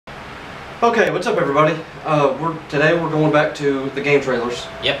Okay, what's up, everybody? Today we're going back to the game trailers.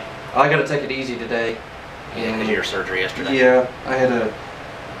 Yep. I got to take it easy today. And because of your surgery yesterday. Yeah, I had a.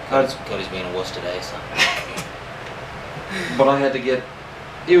 Cody's being a wuss today, so. But I had to get.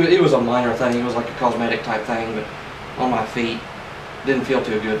 It was a minor thing. It was like a cosmetic type thing, but on my feet, didn't feel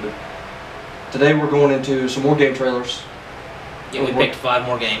too good. But today we're going into some more game trailers. Yeah, we picked 5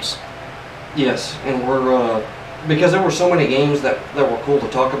 more games. Yes, and we're because there were so many games that were cool to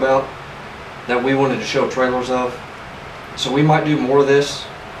talk about that we wanted to show trailers of. So we might do more of this.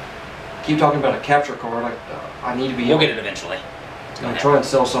 Keep talking about a capture card. I need to be. We'll get it eventually. I'm try and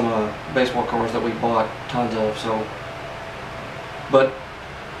sell some baseball cards that we bought tons of. So, but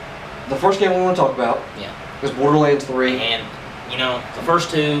the first game we want to talk about is Borderlands 3. And you know, the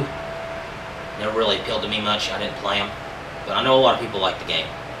first 2 never really appealed to me much. I didn't play them, but I know a lot of people like the game.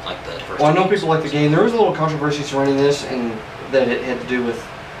 Like the first. Well, I know people like the game. There was a little controversy surrounding this, and that it had to do with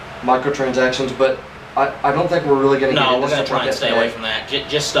microtransactions, but I don't think we're really going to get into we're going to stuff try and stay away from that.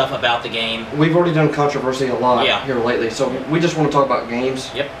 Just stuff about the game. We've already done controversy a lot here lately, so we just want to talk about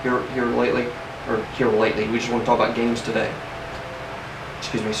games here lately. We just want to talk about games today.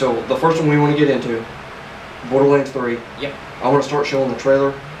 Excuse me. So the first one we want to get into, Borderlands 3. Yep. I want to start showing the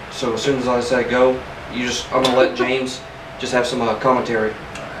trailer, so as soon as I say go, I'm going to let James just have some commentary.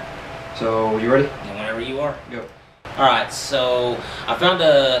 Alright. So, you ready? And whenever you are. Go. Alright, so I found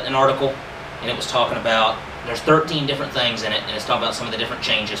an article, and it was talking about, there's 13 different things in it, and it's talking about some of the different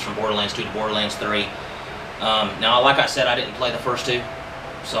changes from Borderlands 2 to Borderlands 3. Now, like I said, I didn't play the first 2,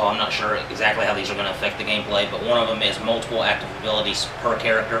 so I'm not sure exactly how these are going to affect the gameplay, but one of them is multiple active abilities per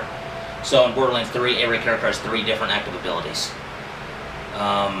character. So in Borderlands 3, every character has 3 different active abilities.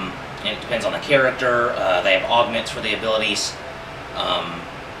 And it depends on the character. They have augments for the abilities.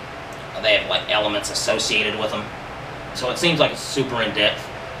 They have like elements associated with them. So it seems like it's super in-depth.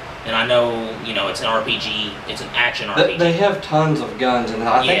 And I know, you know, it's an RPG, it's an action RPG. They have tons of guns, and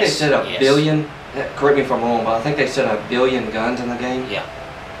I think they said a billion, correct me if I'm wrong, but I think they said 1 billion guns in the game. Yeah.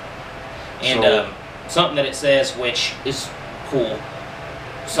 And something that it says, which is cool,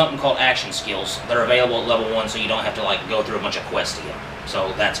 something called action skills. They're available at level 1, so you don't have to like go through a bunch of quests to get them.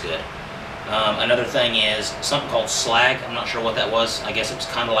 So that's good. Another thing is something called slag. I'm not sure what that was. I guess it was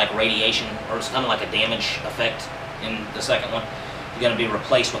kind of like radiation, or it's kind of like a damage effect in the second one. You're going to be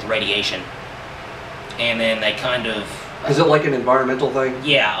replaced with radiation. And then they kind of... Is it like an environmental thing?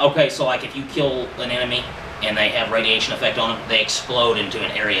 Yeah, okay, so like if you kill an enemy and they have radiation effect on them, they explode into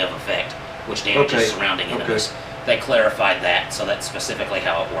an area of effect, which damages surrounding enemies. They clarified that, so that's specifically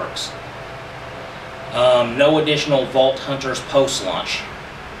how it works. No additional Vault Hunters post-launch.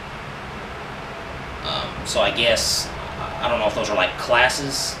 So I guess, I don't know if those are like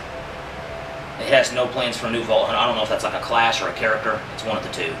classes. It has no plans for a new Vault Hunter. I don't know if that's like a class or a character. It's one of the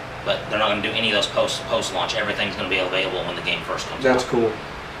 2. But they're not going to do any of those post-launch. Everything's going to be available when the game first comes out. That's cool.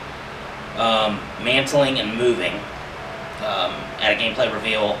 Mantling and moving. At a gameplay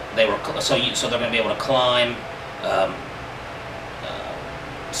reveal, they're going to be able to climb,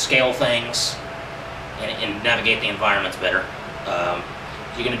 scale things, and navigate the environments better.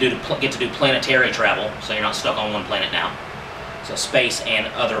 You're going to get to do planetary travel, so you're not stuck on one planet now. So space and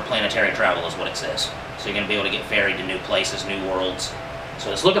other planetary travel is what it says. So you're going to be able to get ferried to new places, new worlds.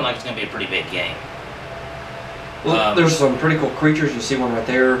 So it's looking like it's going to be a pretty big game. Well, there's some pretty cool creatures. You see one right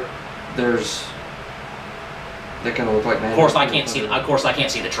there. They kind of look like man. Of course, I can't see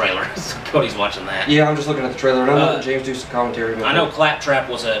the trailer. So Cody's watching that. Yeah, I'm just looking at the trailer. And I'm letting James do some commentary. I know Claptrap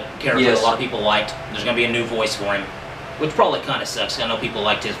was a character that a lot of people liked. There's going to be a new voice for him, which probably kind of sucks. I know people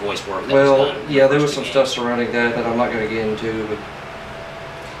liked his voice work. Well, yeah, there was some stuff surrounding that I'm not going to get into. But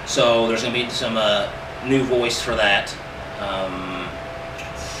so there's going to be some new voice for that.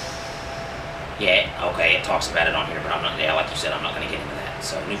 Yeah, okay, it talks about it on here, but I'm not. Yeah, like you said, I'm not going to get into that.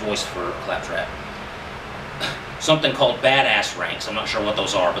 So new voice for Claptrap. Something called Badass ranks. I'm not sure what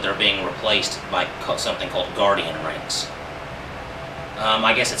those are, but they're being replaced by something called Guardian ranks.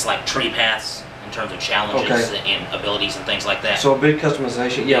 I guess it's like tree paths in terms of challenges and abilities and things like that. So a big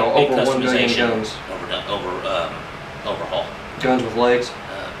customization, yeah, over 1 billion guns. Overhaul. Guns with legs.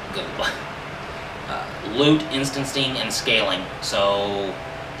 Loot, instancing, and scaling. So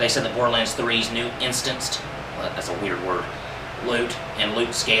they said that Borderlands 3's new instanced, that's a weird word, loot and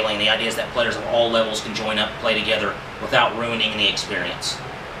loot scaling. The idea is that players of all levels can join up and play together without ruining the experience.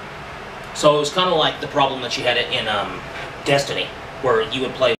 So it was kind of like the problem that you had in Destiny, where you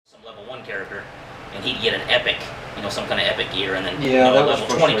would play some level 1 character and he'd get an epic, you know, some kind of epic gear, and then a level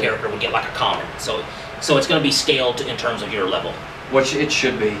 20 character would get like a common. So it's going to be scaled in terms of your level. Which it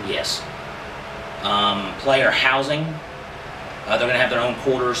should be. Yes. Player housing. They're going to have their own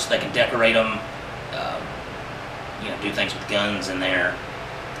quarters. They can decorate them, you know, do things with guns in there.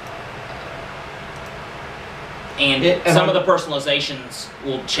 And some of the personalizations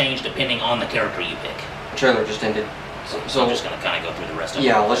will change depending on the character you pick. The trailer just ended. So I'm just going to kind of go through the rest of it.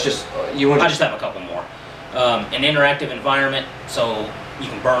 Yeah, let's just... I just have a couple more. An interactive environment, so you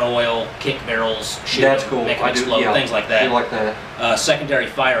can burn oil, kick barrels, shoot That's them, cool. make them explode, things like that. I do like that. Secondary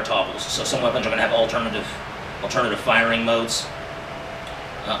fire toggles, so some weapons are going to have alternative firing modes.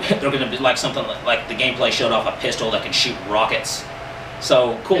 They're going to be like something like the gameplay showed off a pistol that can shoot rockets.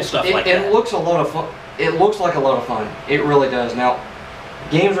 So cool stuff like that. It looks a lot of fun. It looks like a lot of fun. It really does. Now,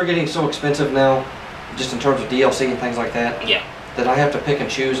 games are getting so expensive now, just in terms of DLC and things like that. Yeah. That I have to pick and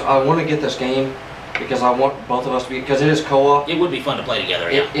choose. I want to get this game because I want both of us to be, because it is co-op. It would be fun to play together.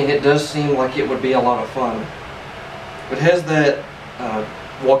 Yeah. And it does seem like it would be a lot of fun. It has that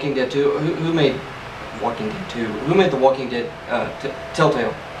Walking Dead 2. Who made Walking Dead 2? Who made the Walking Dead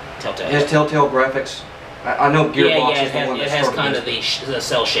Telltale? Telltale. It has Telltale graphics. I know Gearbox is the one that it has started kind of the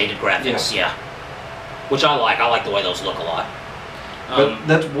cel-shaded graphics. Yeah. Which I like. I like the way those look a lot. But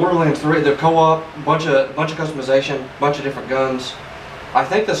that's Borderlands 3. The co-op, bunch of customization, bunch of different guns. I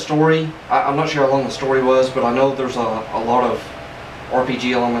think the story, I'm not sure how long the story was, but I know there's a lot of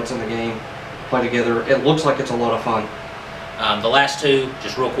RPG elements in the game play together. It looks like it's a lot of fun. The last two,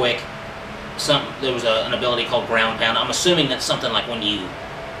 just real quick, there was an ability called Ground Pound. I'm assuming that's something like when you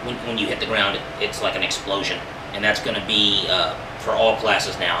hit the ground, it's like an explosion. And that's going to be for all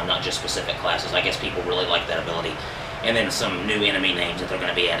classes now, not just specific classes. I guess people really like that ability. And then some new enemy names that they're going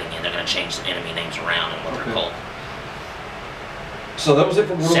to be adding in. They're going to change some enemy names around and what they're called. So that was it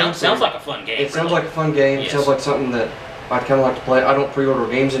for Borderlands. Sounds like a fun game. It sounds like a fun game. Yes. It sounds like something that I'd kind of like to play. I don't pre-order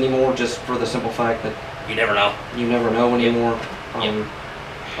games anymore just for the simple fact that you never know. You never know anymore. Yep.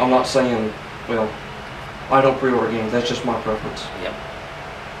 I'm not saying, well, I don't pre-order games. That's just my preference. Yep.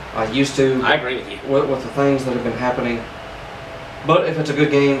 I used to. I agree with you. With the things that have been happening. But if it's a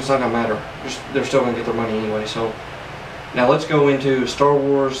good game, it's not going to matter. They're still going to get their money anyway. So now let's go into Star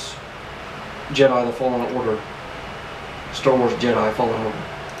Wars Jedi The Fallen Order. Star Wars Jedi Fallen Order.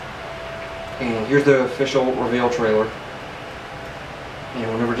 And here's the official reveal trailer.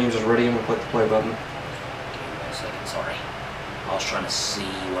 And whenever James is ready, I'm going to click the play button. Give me 1 second, sorry. I was trying to see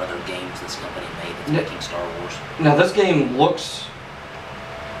what other games this company made that's making Star Wars. Now this game looks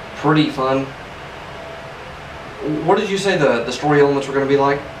pretty fun. What did you say the story elements were going to be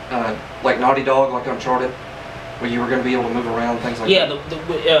like? Like Naughty Dog, like Uncharted? Where you were going to be able to move around, things like that?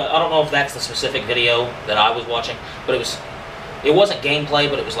 Yeah, I don't know if that's the specific video that I was watching, but it wasn't gameplay,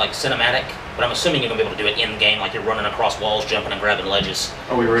 but it was like cinematic. But I'm assuming you're going to be able to do it in game, like you're running across walls, jumping and grabbing ledges.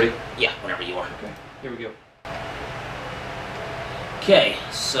 Are we ready? Yeah, whenever you are. Okay, here we go. Okay,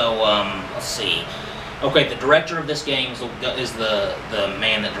 so let's see. Okay, the director of this game is the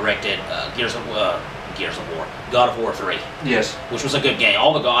man that directed Gears of War, God of War 3. Yes. Which was a good game.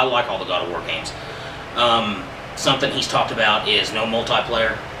 I like all the God of War games. Something he's talked about is no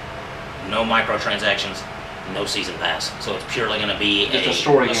multiplayer, no microtransactions, no season pass. So it's purely going to be a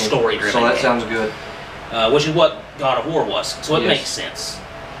story-driven game. So that sounds good. Which is what God of War was. So it makes sense.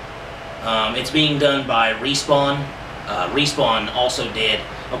 It's being done by Respawn. Respawn also did...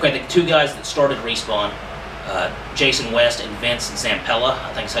 Okay, the two guys that started Respawn, Jason West and Vince and Zampella,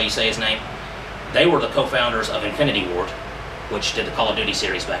 I think is how you say his name, they were the co-founders of Infinity Ward, which did the Call of Duty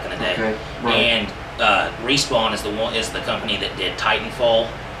series back in the day. Okay, right. And Respawn is the company that did Titanfall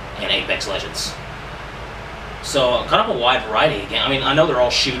and Apex Legends. So kind of a wide variety again. I mean, I know they're all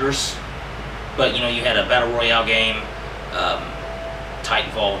shooters, but you know, you had a battle royale game,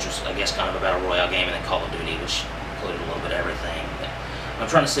 Titanfall, which was I guess kind of a battle royale game, and then Call of Duty, which included a little bit of everything. But I'm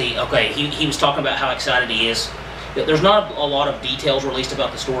trying to see. Okay, he was talking about how excited he is. There's not a lot of details released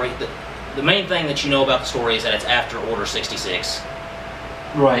about the story. The main thing that you know about the story is that it's after Order 66.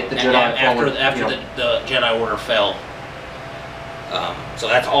 Right, the Jedi after the Jedi Order fell. So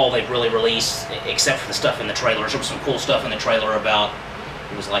that's all they've really released, except for the stuff in the trailers. There was some cool stuff in the trailer about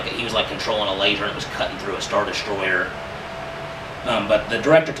he was like controlling a laser and it was cutting through a Star Destroyer. But the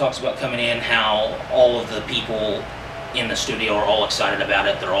director talks about coming in how all of the people in the studio are all excited about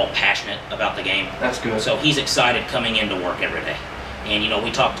it. They're all passionate about the game. That's good. So he's excited coming into work every day. And you know, we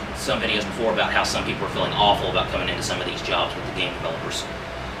talked in some videos before about how some people are feeling awful about coming into some of these jobs with the game developers.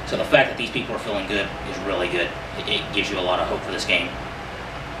 So the fact that these people are feeling good is really good. It gives you a lot of hope for this game.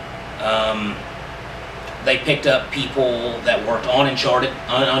 They picked up people that worked on Uncharted,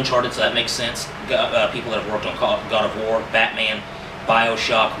 so that makes sense. People that have worked on God of War, Batman,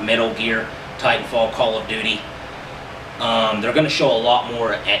 BioShock, Metal Gear, Titanfall, Call of Duty. They're going to show a lot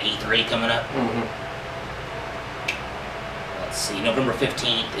more at E3 coming up. Mm-hmm. Let's see, November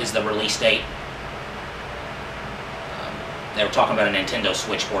 15th is the release date. They were talking about a Nintendo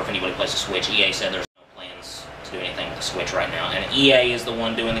Switch port if anybody plays a Switch. EA said there's no plans to do anything with the Switch right now, and EA is the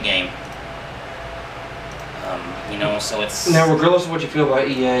one doing the game. You know, so it's... Now, regardless of what you feel about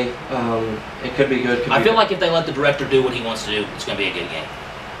EA, it could be good. I feel like if they let the director do what he wants to do, it's going to be a good game.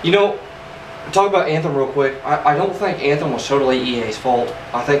 You know, talk about Anthem real quick. I don't think Anthem was totally EA's fault.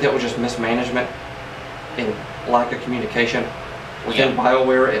 I think that was just mismanagement and lack of communication within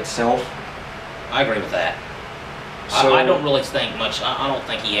BioWare itself. I agree with that. So, I don't really think much. I don't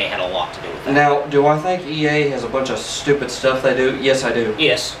think EA had a lot to do with that. Now, do I think EA has a bunch of stupid stuff they do? Yes, I do.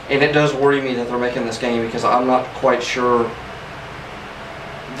 Yes. And it does worry me that they're making this game because I'm not quite sure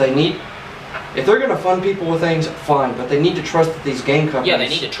they need... If they're going to fund people with things, fine, but they need to trust that these game companies... Yeah, they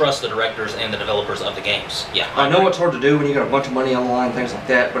need to trust the directors and the developers of the games. Yeah. I know it's hard to do when you got a bunch of money on the line, things like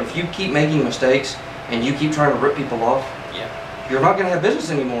that, but if you keep making mistakes and you keep trying to rip people off, you're not going to have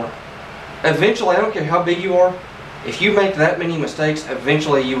business anymore. Eventually, I don't care how big you are, if you make that many mistakes,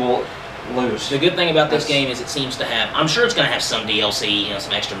 eventually you will lose. The good thing about this game is it seems to have... I'm sure it's going to have some DLC, you know,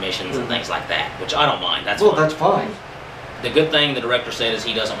 some extra missions and things like that, which I don't mind. That's fine. That's fine. The good thing the director said is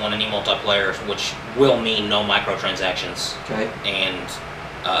he doesn't want any multiplayer, which will mean no microtransactions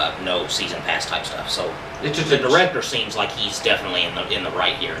and no season pass type stuff. So it's just the director seems like he's definitely in the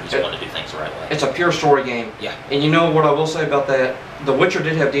right here. He's wanting to do things the right way. It's a pure story game. Yeah. And you know what I will say about that? The Witcher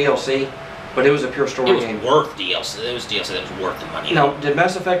did have DLC, but it was a pure story game. It was worth DLC. It was DLC that was worth the money. Now, did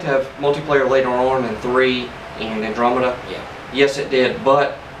Mass Effect have multiplayer later on in 3 and Andromeda? Yeah. Yes, it did,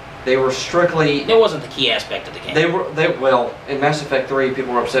 but they were strictly... It wasn't the key aspect of the game. Well, in Mass Effect 3,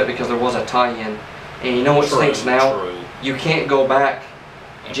 people were upset because there was a tie-in. And you know what stinks now? True. You can't go back.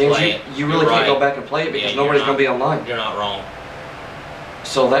 And James, play it. you really can't go back and play it because nobody's going to be online. You're not wrong.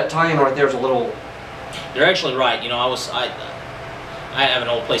 So that tie-in right there is a little... You're actually right. You know, I have an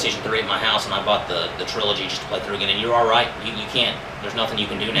old PlayStation 3 at my house, and I bought the trilogy just to play through again. And you are right. You can't. There's nothing you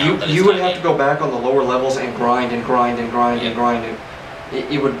can do now. You would have to go back on the lower levels and grind and grind and grind and grind. And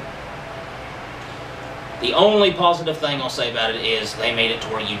it would. The only positive thing I'll say about it is they made it to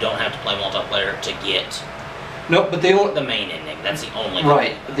where you don't have to play multiplayer to get. No, but the main ending. That's the only.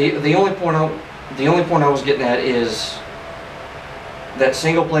 Right. The only point I was getting at is that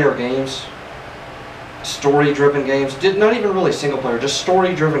single player games. Story-driven games, not even really single-player, just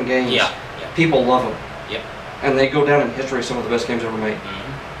story-driven games. Yeah. People love them. Yep. And they go down in history as some of the best games ever made.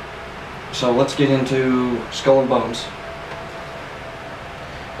 So let's get into Skull and Bones.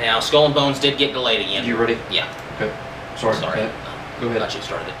 Now, Skull and Bones did get delayed again. You ready? Yeah. Okay. Sorry. Go ahead. I thought you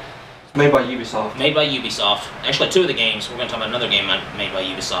started it. It's made by Ubisoft. Made by Ubisoft. Actually, 2 of the games. We're going to talk about another game made by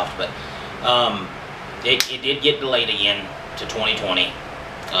Ubisoft, but it did get delayed again to 2020.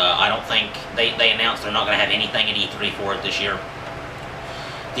 I don't think they announced they're not going to have anything at E3 for it this year.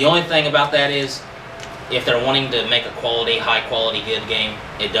 The only thing about that is, if they're wanting to make a high quality, good game,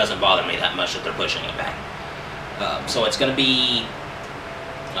 it doesn't bother me that much that they're pushing it back. So it's going to be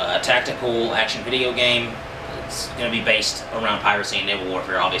a tactical action video game. It's going to be based around piracy and naval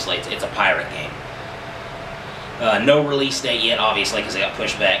warfare. Obviously, it's a pirate game. No release date yet, obviously, because they got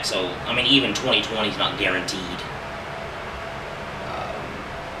pushed back. So I mean, even 2020 is not guaranteed.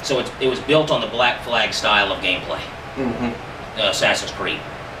 So it was built on the Black Flag style of gameplay. Assassin's Creed,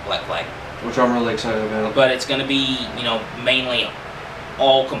 Black Flag. Which I'm really excited about. But it's going to be, you know, mainly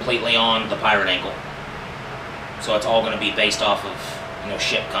all completely on the pirate angle. So it's all going to be based off of, you know,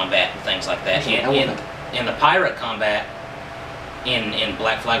 ship combat and things like that. And the pirate combat in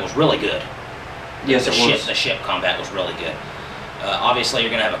Black Flag was really good. Yes, it was. The ship combat was really good. Obviously,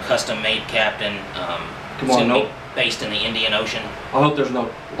 you're going to have a custom-made captain. Come on, no. Based in the Indian Ocean. I hope there's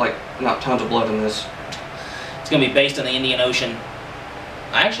not tons of blood in this. It's going to be based in the Indian Ocean.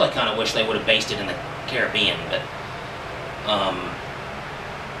 I actually kind of wish they would have based it in the Caribbean, but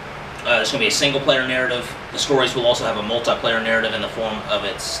it's going to be a single-player narrative. The stories will also have a multiplayer narrative in the form of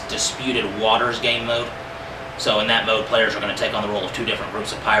its Disputed Waters game mode. So in that mode, players are going to take on the role of 2 different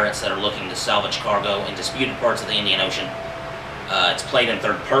groups of pirates that are looking to salvage cargo in disputed parts of the Indian Ocean. It's played in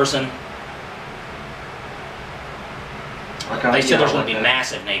third person. They said there's going to be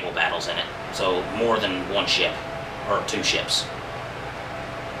massive naval battles in it, so more than 1 ship, or 2 ships.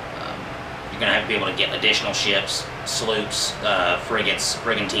 You're going to have to be able to get additional ships, sloops, frigates,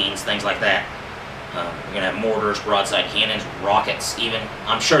 brigantines, things like that. You're going to have mortars, broadside cannons, rockets even.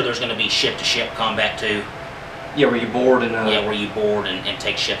 I'm sure there's going to be ship-to-ship combat too. Yeah, where you board and... yeah, where you board and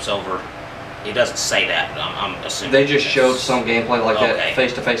take ships over. It doesn't say that, but I'm assuming... They just showed some gameplay like that,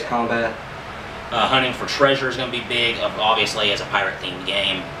 face-to-face combat. Hunting for treasure is going to be big, obviously, as a pirate-themed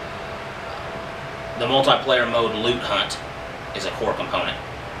game. The multiplayer mode Loot Hunt is a core component.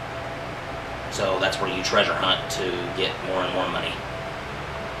 So that's where you treasure hunt to get more and more money.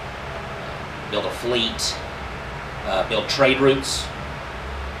 Build a fleet, build trade routes,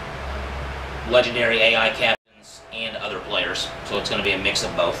 legendary AI captains, and other players. So it's going to be a mix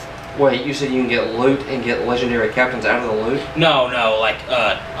of both. Wait, you said you can get loot and get legendary captains out of the loot? No, like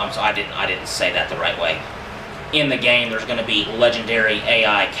I'm sorry, I didn't say that the right way. In the game, there's going to be legendary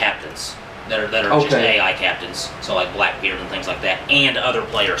AI captains that are just AI captains, so like Blackbeard and things like that, and other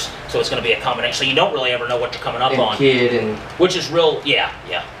players. So it's going to be a combination. So you don't really ever know what you're coming up on. Kid and which is real, yeah.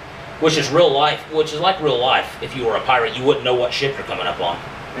 Which is real life. Which is like real life. If you were a pirate, you wouldn't know what ship you're coming up on.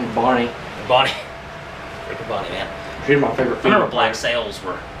 And Bonnie. Freaking Bonnie, man. She's my favorite. I remember Black Sails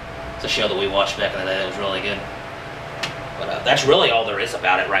were. It's a show that we watched back in the day that was really good. But that's really all there is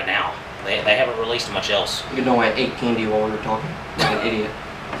about it right now. They haven't released much else. You know, I ate candy while we were talking, like an idiot.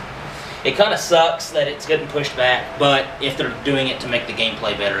 It kind of sucks that it's getting pushed back, but if they're doing it to make the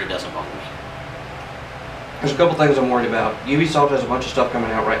gameplay better, it doesn't bother me. There's a couple things I'm worried about. Ubisoft has a bunch of stuff coming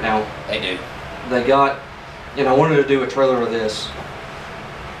out right now. They do. They got, and I wanted to do a trailer of this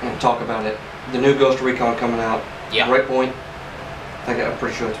and talk about it. The new Ghost Recon coming out. Yeah. Breakpoint. I'm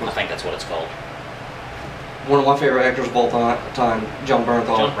pretty sure that's what. I think that's what it's called. One of my favorite actors of all time, John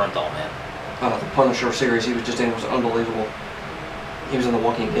Bernthal. John Bernthal, man. The Punisher series he was just in was unbelievable. He was in The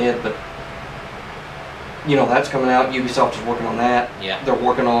Walking Dead, but you know that's coming out. Ubisoft is working on that. Yeah. They're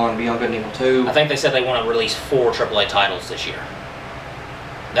working on Beyond Good and Evil 2. I think they said they want to release 4 AAA titles this year.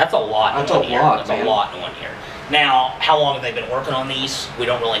 That's a lot. That's a lot, man. That's a lot in 1 year. Now, how long have they been working on these? We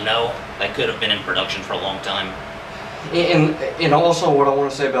don't really know. They could have been in production for a long time. And also what I want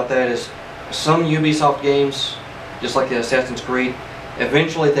to say about that is some Ubisoft games, just like the Assassin's Creed,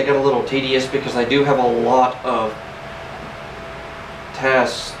 eventually they get a little tedious because they do have a lot of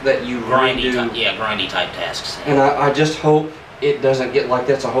tasks that you Grindy do. grindy type tasks. And I just hope it doesn't get like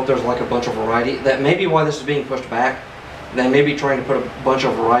this. I hope there's like a bunch of variety. That may be why this is being pushed back. They may be trying to put a bunch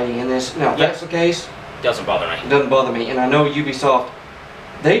of variety in this. Now, if that's the case, doesn't bother me. It doesn't bother me. And I know Ubisoft,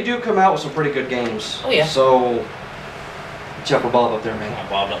 they do come out with some pretty good games. Oh yeah. So, check for Bob up there, man. Oh,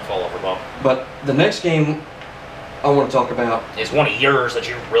 Bob, don't fall over, Bob. But the next game I want to talk about. It's one of yours that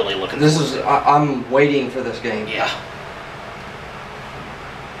you're really looking this for. This is, I'm waiting for this game. Yeah.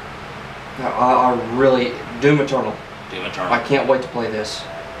 I really, Doom Eternal. Doom Eternal. I can't wait to play this.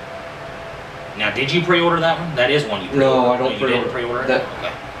 Now, did you pre-order that one? That is one you pre-ordered. No, I don't pre-order. You didn't pre-order it? That,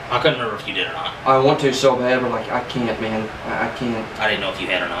 okay. I couldn't remember if you did or not. I want to so bad, but like I can't, man. I can't. I didn't know if you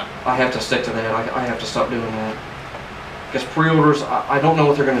had or not. I have to stick to that. I have to stop doing that. Because pre-orders, I don't know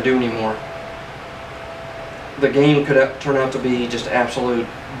what they're going to do anymore. The game could turn out to be just absolute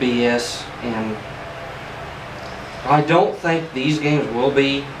BS, and I don't think these games will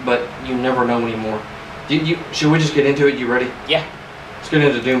be, but you never know anymore. Should we just get into it? You ready? Yeah. Let's get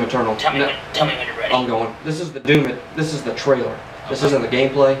into Doom Eternal. Tell me when you're ready. I'm going. This is the This is the trailer. This isn't the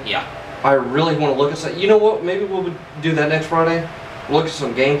gameplay. Yeah. I really want to look at some. You know what? Maybe we'll do that next Friday. Look at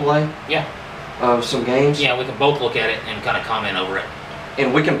some gameplay. Yeah. Of some games. Yeah, we can both look at it and kind of comment over it.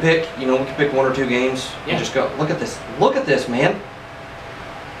 And we can pick. You know, we can pick 1 or 2 games. Yeah. And just go. Look at this. Look at this, man.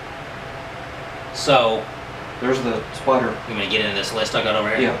 So. There's the spider. You want me to get into this list I got over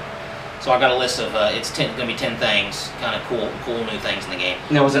here? Yeah. So I got a list of it's gonna be 10 things, kind of cool new things in the game.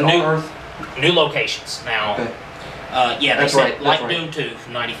 Now is it on Earth? New locations. Now. Okay. Yeah, they that's said right. like That's Doom 2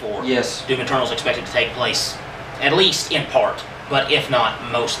 from '94. Yes. Doom Eternal is expected to take place, at least in part, but if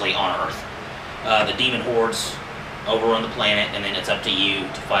not mostly on Earth. The demon hordes overrun the planet, and then it's up to you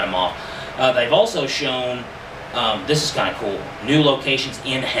to fight them off. They've also shown, this is kind of cool, new locations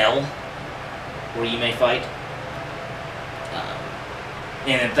in Hell where you may fight.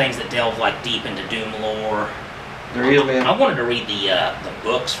 And then things that delve like deep into Doom lore. There he is, man. I wanted to read the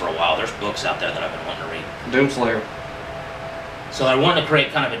books for a while. There's books out there that I've been wanting to read. Doomslayer. So they're wanting to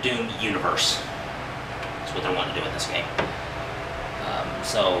create kind of a Doom universe. That's what they're wanting to do in this game.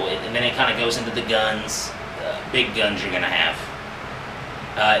 And then it kind of goes into the guns, big guns you're going to have.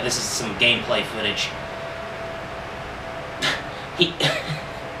 This is some gameplay footage.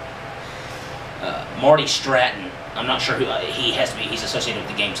 Marty Stratton, I'm not sure who, he's associated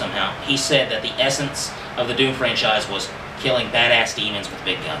with the game somehow. He said that the essence of the Doom franchise was killing badass demons with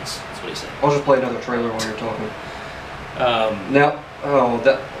big guns. That's what he said. I'll just play another trailer while you're talking. Now,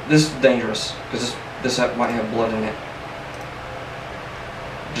 this is dangerous because this might have blood in it.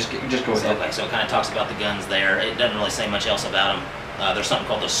 Just go ahead. Okay, so it kind of talks about the guns there. It doesn't really say much else about them. There's something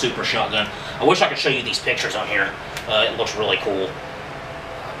called the Super Shotgun. I wish I could show you these pictures on here. It looks really cool.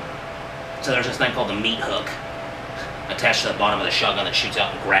 So there's this thing called the meat hook attached to the bottom of the shotgun that shoots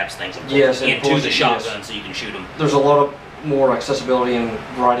out and grabs things and pulls into the shotgun so you can shoot them. There's a lot of more accessibility and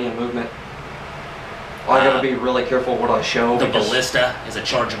variety in movement. I gotta be really careful what I show. The ballista is a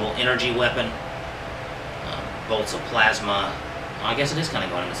chargeable energy weapon. Bolts of plasma. I guess it is kind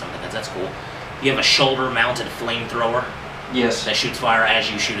of going into something that's cool. You have a shoulder-mounted flamethrower. Yes. That shoots fire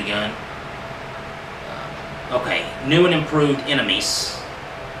as you shoot a gun. Okay, new and improved enemies.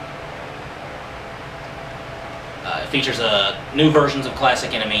 It features new versions of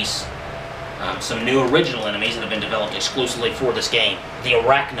classic enemies. Some new original enemies that have been developed exclusively for this game. The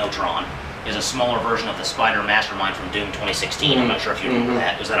Arachnotron is a smaller version of the Spider Mastermind from Doom 2016. I'm not sure if you remember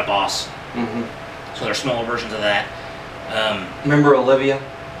that. Was that a boss? So there are smaller versions of that. Remember Olivia?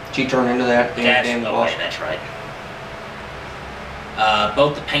 She turned into that. Okay, that's right.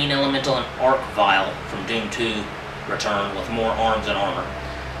 Both the Pain Elemental and Arc Vial from Doom 2 return with more arms and armor.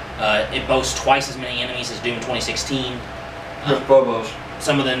 It boasts twice as many enemies as Doom 2016. There's Phobos.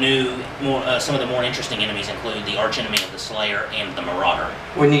 Some of the more interesting enemies include the archenemy of the Slayer and the Marauder.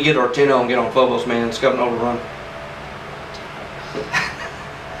 When you get Arteno and get on Phobos, man, it's got an overrun.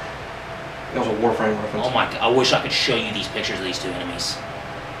 That was a Warframe reference. Oh my god, I wish I could show you these pictures of these two enemies.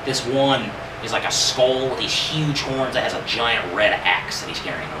 This one is like a skull with these huge horns that has a giant red axe that he's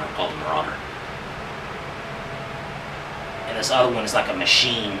carrying around called the Marauder. And this other one is like a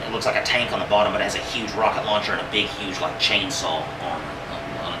machine. It looks like a tank on the bottom, but it has a huge rocket launcher and a big, huge like chainsaw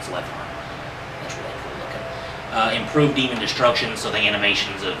on its left arm. That's really cool looking. Improved demon destruction, so the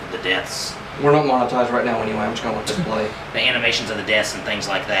animations of the deaths. We're not monetized right now anyway. I'm just gonna let this play. The animations of the deaths and things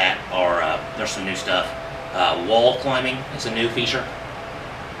like that are there's some new stuff. Wall climbing is a new feature,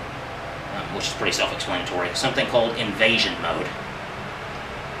 which is pretty self-explanatory. Something called Invasion Mode.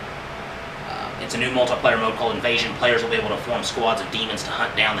 It's a new multiplayer mode called Invasion. Players will be able to form squads of demons to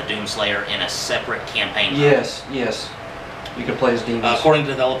hunt down the Doomslayer in a separate campaign mode. Yes. You can play as demons. According to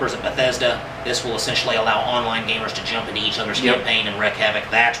developers at Bethesda, this will essentially allow online gamers to jump into each other's campaign and wreak havoc.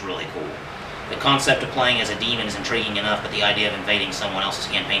 That's really cool. The concept of playing as a demon is intriguing enough, but the idea of invading someone else's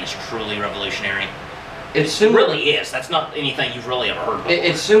campaign is truly revolutionary. It's similar. It really is. That's not anything you've really ever heard before.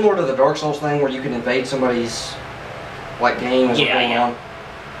 It's similar to the Dark Souls thing where you can invade somebody's game as it's going on.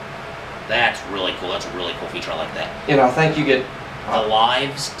 That's really cool. That's a really cool feature. I like that. And I think you get the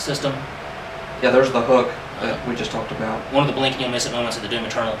lives system. Yeah, there's the hook that we just talked about. One of the blink and you'll miss it moments of the Doom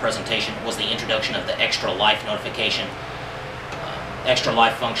Eternal presentation was the introduction of the extra life notification. Extra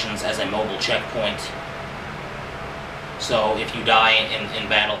life functions as a mobile checkpoint. So if you die in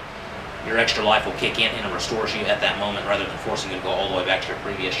battle, your extra life will kick in and it restores you at that moment rather than forcing you to go all the way back to your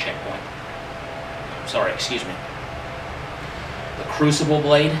previous checkpoint. Sorry, excuse me. The Crucible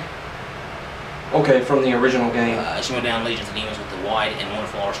Blade. Okay, from the original game. As you move down legions of demons with the wide and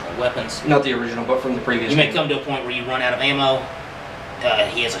wonderful arsenal of weapons. Not the original, but from the previous You game. may come to a point where you run out of ammo.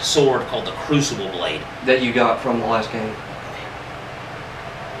 He has a sword called the Crucible Blade. That you got from the last game.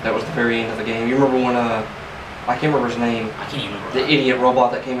 That was the very end of the game. You remember when, I can't remember his name. I can't even remember. The idiot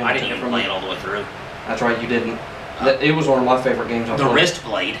robot that came in. I didn't even play it all the way through. That's right, you didn't. It was one of my favorite games I've played. The wrist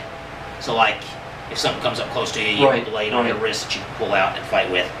blade. So like, if something comes up close to you, you have a blade on your wrist that you can pull out and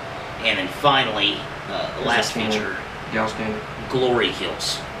fight with. And then finally, the last feature, glory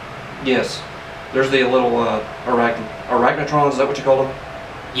kills. Yes. There's the little arachnotrons, is that what you call them?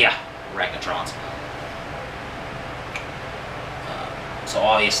 Yeah, arachnotrons. So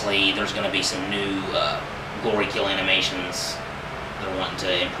obviously there's going to be some new glory kill animations. They're wanting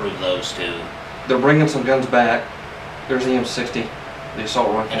to improve those too. They're bringing some guns back. There's the M60, the assault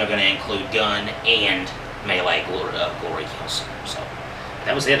rifle. And they're going to include gun and melee glory kills. So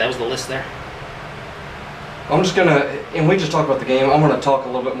that was it. That was the list there. I'm just gonna, and we just talked about the game. I'm gonna talk a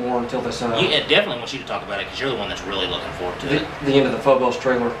little bit more until this. I definitely want you to talk about it because you're the one that's really looking forward to it. The end of the Phobos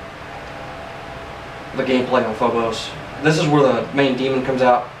trailer. The gameplay on Phobos. This is where the main demon comes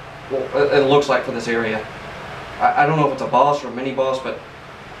out. Well, it looks like for this area. I don't know if it's a boss or a mini boss, but.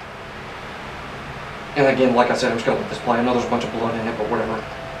 And again, like I said, I'm just gonna let this play. I know there's a bunch of blood in it, but whatever.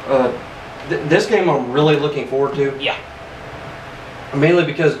 This game I'm really looking forward to. Yeah. Mainly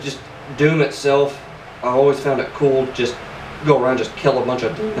because just Doom itself, I always found it cool to just go around, just kill a bunch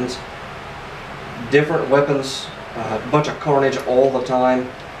of demons. Different weapons, a bunch of carnage all the time.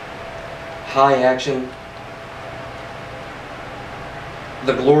 High action.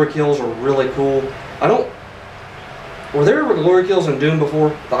 The glory kills are really cool. Were there ever glory kills in Doom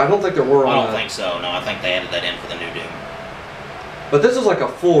before? I don't think there were. I don't think so. No, I think they added that in for the new Doom. But this is like a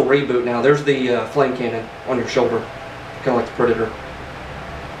full reboot now. There's the flame cannon on your shoulder, kind of like the Predator.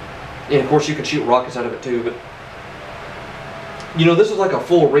 And of course you can shoot rockets out of it too, but you know, this is like a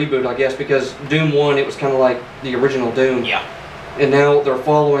full reboot, I guess, because Doom 1, it was kind of like the original Doom. Yeah. And now they're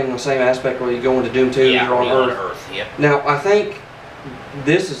following the same aspect where you go into Doom 2, yeah, you're on Earth. Yep. Now, I think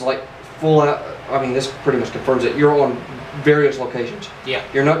this is like full out. I mean, this pretty much confirms it. You're on various locations. Yeah.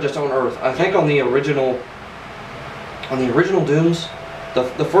 You're not just on Earth. I think on the original Dooms,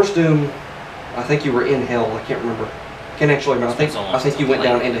 the first Doom, I think you were in Hell. I can't remember. Can't actually remember. I think you went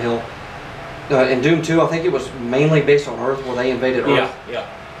down into Hell. In Doom 2, I think it was mainly based on Earth, where they invaded Earth. Yeah.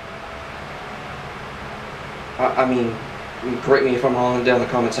 I mean, correct me if I'm wrong down in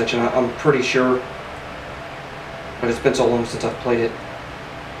the comment section. I'm pretty sure, but it's been so long since I've played it.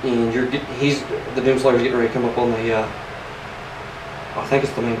 And the Doomslayer's getting ready to come up on the. I think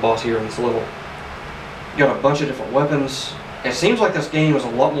it's the main boss here in this level. You got a bunch of different weapons. It seems like this game is a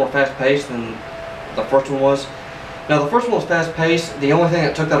lot more fast-paced than the first one was. Now, the first one was fast-paced. The only thing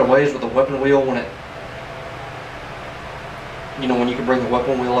that took that away is with the weapon wheel when it. You know, when you could bring the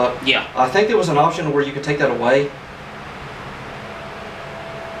weapon wheel up. Yeah. I think there was an option where you could take that away.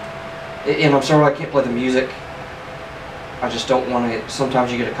 And I'm sorry I can't play the music. I just don't want to.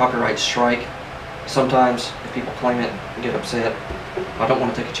 Sometimes you get a copyright strike. Sometimes, if people claim it, I get upset. I don't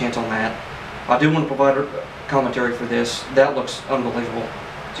want to take a chance on that. I do want to provide commentary for this. That looks unbelievable.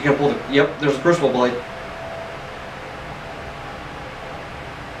 So you're gonna pull the. Yep, there's a Crucible blade.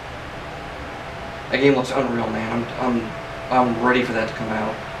 That game looks unreal, man. I'm ready for that to come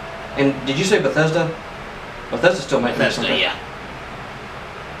out. And did you say Bethesda? Bethesda's still making Bethesda, yeah.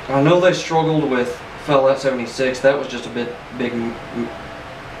 I know they struggled with Fallout 76. That was just a big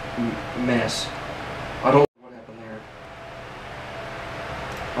mess. I don't know what happened there.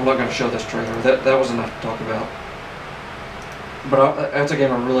 I'm not going to show this trailer. That was enough to talk about. But that's a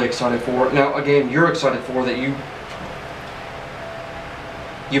game I'm really excited for. Now, a game you're excited for that you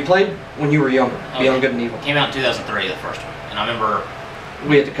played when you were younger, Beyond Good and Evil. Came out in 2003, the first one. And I remember...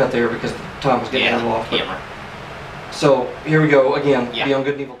 We had to cut there because the time was getting a little off. Yeah. So, here we go again, Beyond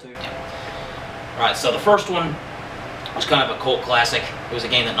Good and Evil 2. Yeah. Alright, so the first one was kind of a cult classic. It was a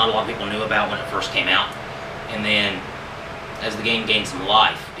game that not a lot of people knew about when it first came out. And then, as the game gained some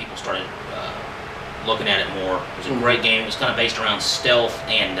life, people started looking at it more. It was a great game. It was kind of based around stealth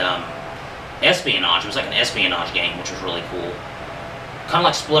and espionage. It was like an espionage game, which was really cool. Kind of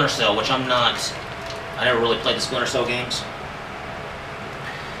like Splinter Cell, which I never really played the Splinter Cell games.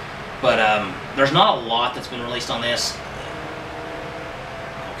 But there's not a lot that's been released on this.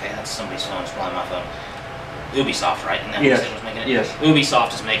 Okay, that's somebody's phone. It's probably my phone. Ubisoft, right? And that was making it? Yes.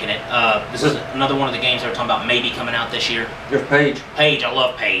 Ubisoft is making it. This is another one of the games they were talking about maybe coming out this year. There's Paige. Paige, I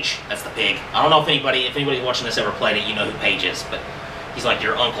love Paige. That's the pig. I don't know if anybody watching this ever played it, you know who Paige is, but he's like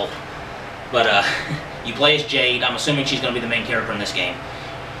your uncle. But you play as Jade. I'm assuming she's going to be the main character in this game.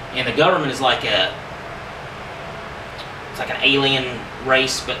 And the government is like it's like an alien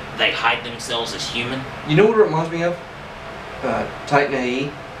race, but they hide themselves as human. You know what it reminds me of? Titan AE.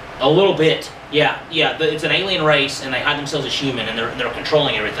 A little bit. Yeah. It's an alien race, and they hide themselves as human, and they're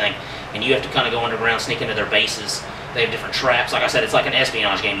controlling everything. And you have to kind of go underground, sneak into their bases. They have different traps. Like I said, it's like an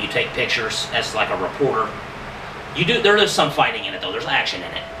espionage game. You take pictures as like a reporter. There is some fighting in it though. There's action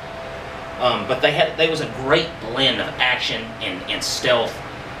in it. But they was a great blend of action and stealth.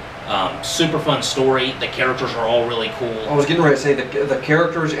 Super fun story. The characters are all really cool. I was getting ready to say the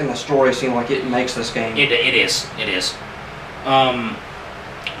characters and the story seem like it makes this game. It is.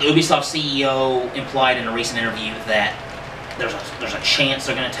 The Ubisoft CEO implied in a recent interview that there's a chance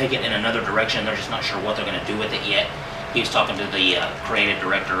they're going to take it in another direction. They're just not sure what they're going to do with it yet. He was talking to the creative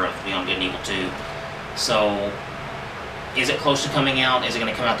director of Beyond Good and Evil 2. So, is it close to coming out? Is it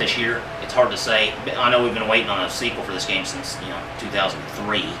going to come out this year? It's hard to say. I know we've been waiting on a sequel for this game since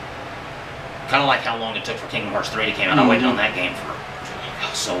 2003. Kind of like how long it took for Kingdom Hearts 3 to come out. I waited on that game for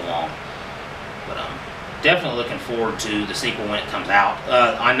so long. But definitely looking forward to the sequel when it comes out.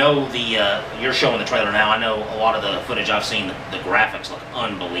 I know you're showing the trailer now. I know a lot of the footage I've seen, the graphics look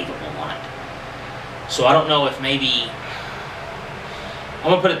unbelievable on it. So I don't know if maybe... I'm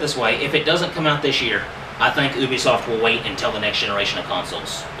going to put it this way. If it doesn't come out this year, I think Ubisoft will wait until the next generation of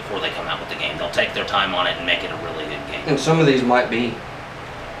consoles before they come out with the game. They'll take their time on it and make it a really good game. And some of these might be.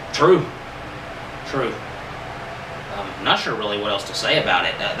 True. I'm not sure really what else to say about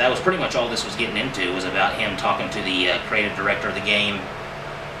it. That was pretty much all this was getting into, was about him talking to the creative director of the game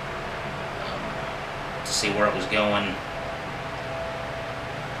to see where it was going.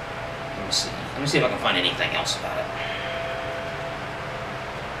 Let me see if I can find anything else about it.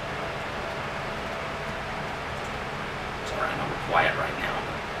 Sorry, I know we're quiet right now.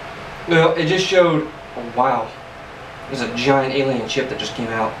 Well, it just showed, oh, wow, there's a giant alien ship that just came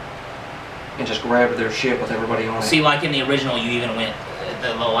out and just grabbed their ship with everybody on it. See, like in the original, you even went,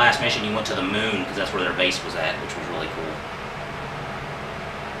 the last mission, you went to the moon, because that's where their base was at, which was really cool.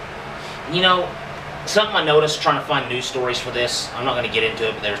 You know, something I noticed trying to find news stories for this. I'm not going to get into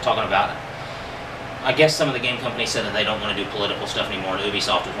it, but they were talking about it. I guess some of the game companies said that they don't want to do political stuff anymore. And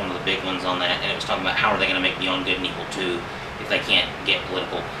Ubisoft was one of the big ones on that, and it was talking about how are they going to make Beyond Good and Evil 2 if they can't get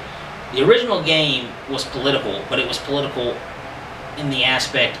political. The original game was political, but it was political in the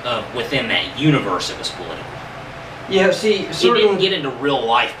aspect of within that universe it was political. Yeah, see, It didn't get into real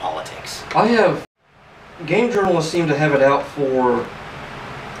life politics. Game journalists seem to have it out for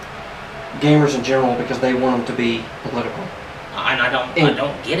gamers in general because they want them to be political. And I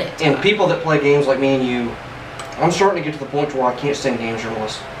don't get it. And people that play games like me and you, I'm starting to get to the point where I can't stand game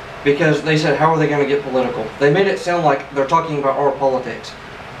journalists because they said, how are they going to get political? They made it sound like they're talking about our politics.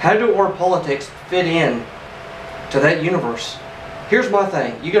 How do our politics fit in to that universe? Here's my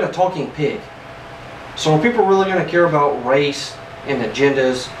thing. You got a talking pig. So are people really going to care about race and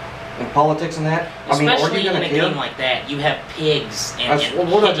agendas and politics and that? Especially I mean, are you going to care? In a game like that, you have pigs and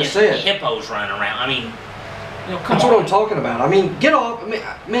hippos running around. I mean, you know, come That's on. what I'm talking about. I mean, get off.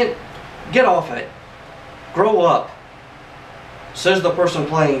 Man, get off it. Grow up. Says the person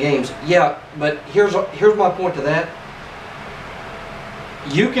playing games. Yeah, but here's my point to that.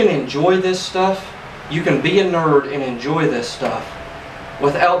 You can enjoy this stuff. You can be a nerd and enjoy this stuff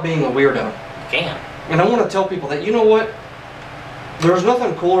without being a weirdo. You can. And I want to tell people that, you know what? There's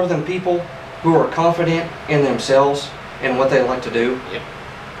nothing cooler than people who are confident in themselves and what they like to do. Yep.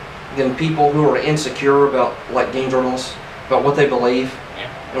 Than people who are insecure about, like game journalists, about what they believe. Yep.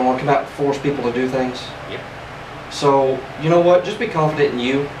 And want to come out and force people to do things. Yep. So, you know what? Just be confident in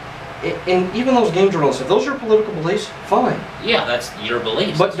you. And even those game journalists, if those are your political beliefs, fine. Yeah, that's your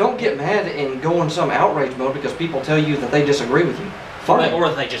beliefs. But don't get mad and go in some outrage mode because people tell you that they disagree with you. Fine.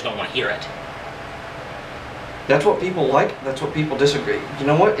 Or they just don't want to hear it. That's what people like. That's what people disagree. You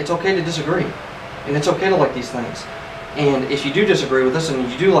know what? It's okay to disagree. And it's okay to like these things. And if you do disagree with us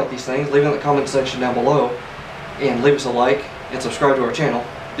and you do like these things, leave it in the comment section down below. And leave us a like and subscribe to our channel.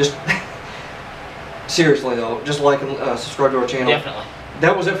 Just seriously though, just like and subscribe to our channel. Definitely.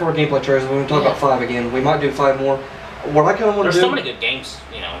 That was it for our gameplay trailers. We're going to talk about 5 again. We might do 5 more. What I kind of want to do... There's so many good games,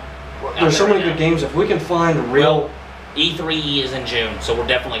 you know. There's so many good games. If we can find real... Well, E3 is in June, so we're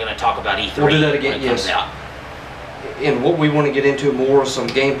definitely going to talk about E3 we'll do that again, when it comes out. And what we want to get into more, some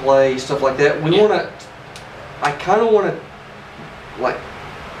gameplay, stuff like that. We want to... I kind of want to, like,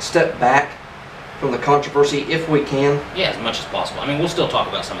 step back from the controversy if we can. Yeah, as much as possible. I mean, we'll still talk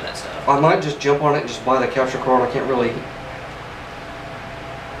about some of that stuff. I might just jump on it and just buy the capture card. I can't really...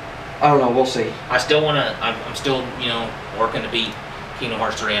 I don't know, we'll see. I still want to, I'm still, you know, working to beat Kingdom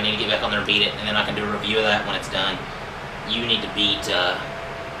Hearts 3. I need to get back on there and beat it, and then I can do a review of that when it's done. You need to beat,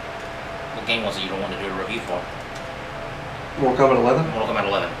 what game was it you don't want to do a review for? Mortal Kombat 11? Mortal Kombat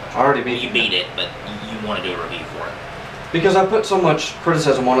 11. I already beat it. You beat it, but you want to do a review for it. Because I put so much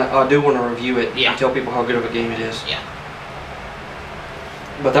criticism on it, I do want to review it Yeah. and tell people how good of a game it is. Yeah.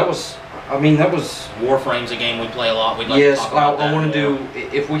 But that was, I mean, that was... Warframe's a game we play a lot. We'd like yes, to talk about that I want to more. do,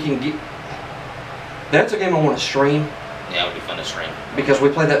 if we can get... That's a game I want to stream. Yeah, it would be fun to stream. Because we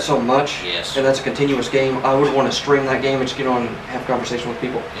play that so much. Yes. And that's a continuous game. I would want to stream that game and just get on and have a conversation with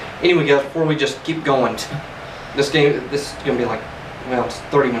people. Yeah. Anyway, guys, before we just keep going, this is going to be like, well, it's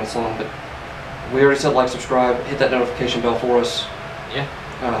 30 minutes long, but we already said like, subscribe, hit that notification bell for us.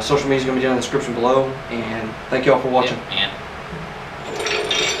 Yeah. Social media is going to be down in the description below, and thank you all for watching. Yeah,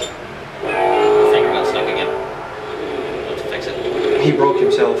 and my finger got stuck again. Let's fix it. He broke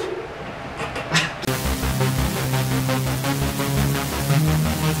himself.